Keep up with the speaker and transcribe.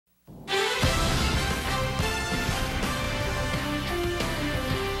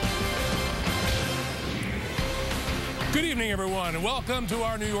Good evening, everyone, and welcome to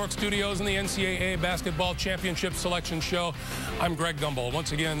our New York studios in the NCAA Basketball Championship Selection Show. I'm Greg Gumbel.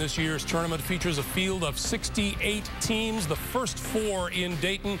 Once again, this year's tournament features a field of 68 teams, the first 4 in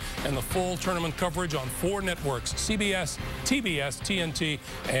Dayton, and the full tournament coverage on 4 networks: CBS, TBS, TNT,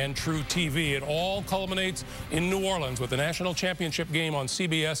 and True TV. It all culminates in New Orleans with the national championship game on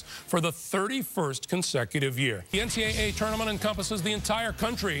CBS for the 31st consecutive year. The NCAA tournament encompasses the entire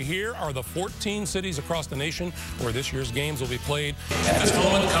country. Here are the 14 cities across the nation where this year's games will be played. At this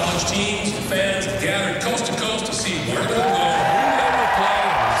moment, college teams and fans have gathered coast to coast to see where they'll go, who they will play,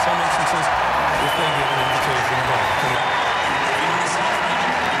 and in some instances, if they get an invitation to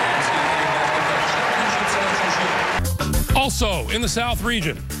go. Also, in the South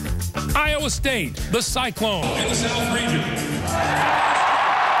region, Iowa State, the Cyclone. In the South region.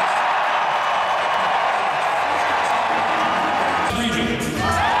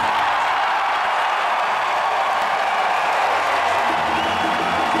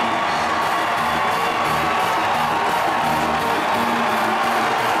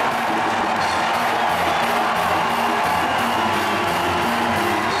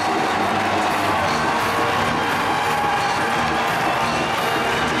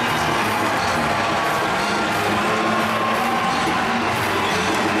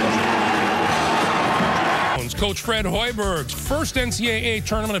 Coach Fred Hoiberg's first NCAA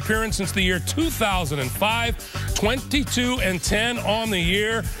tournament appearance since the year 2005, 22-10 on the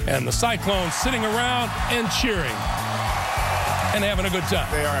year, and the Cyclones sitting around and cheering and having a good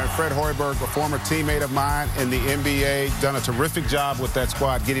time. They are. And Fred Hoiberg, a former teammate of mine in the NBA, done a terrific job with that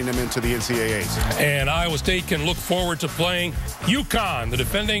squad, getting them into the NCAAs. And Iowa State can look forward to playing UConn, the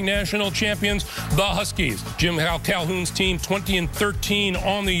defending national champions, the Huskies. Jim Calhoun's team, 20-13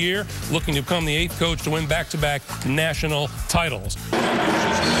 on the year, looking to become the 8th coach to win back-to-back national titles.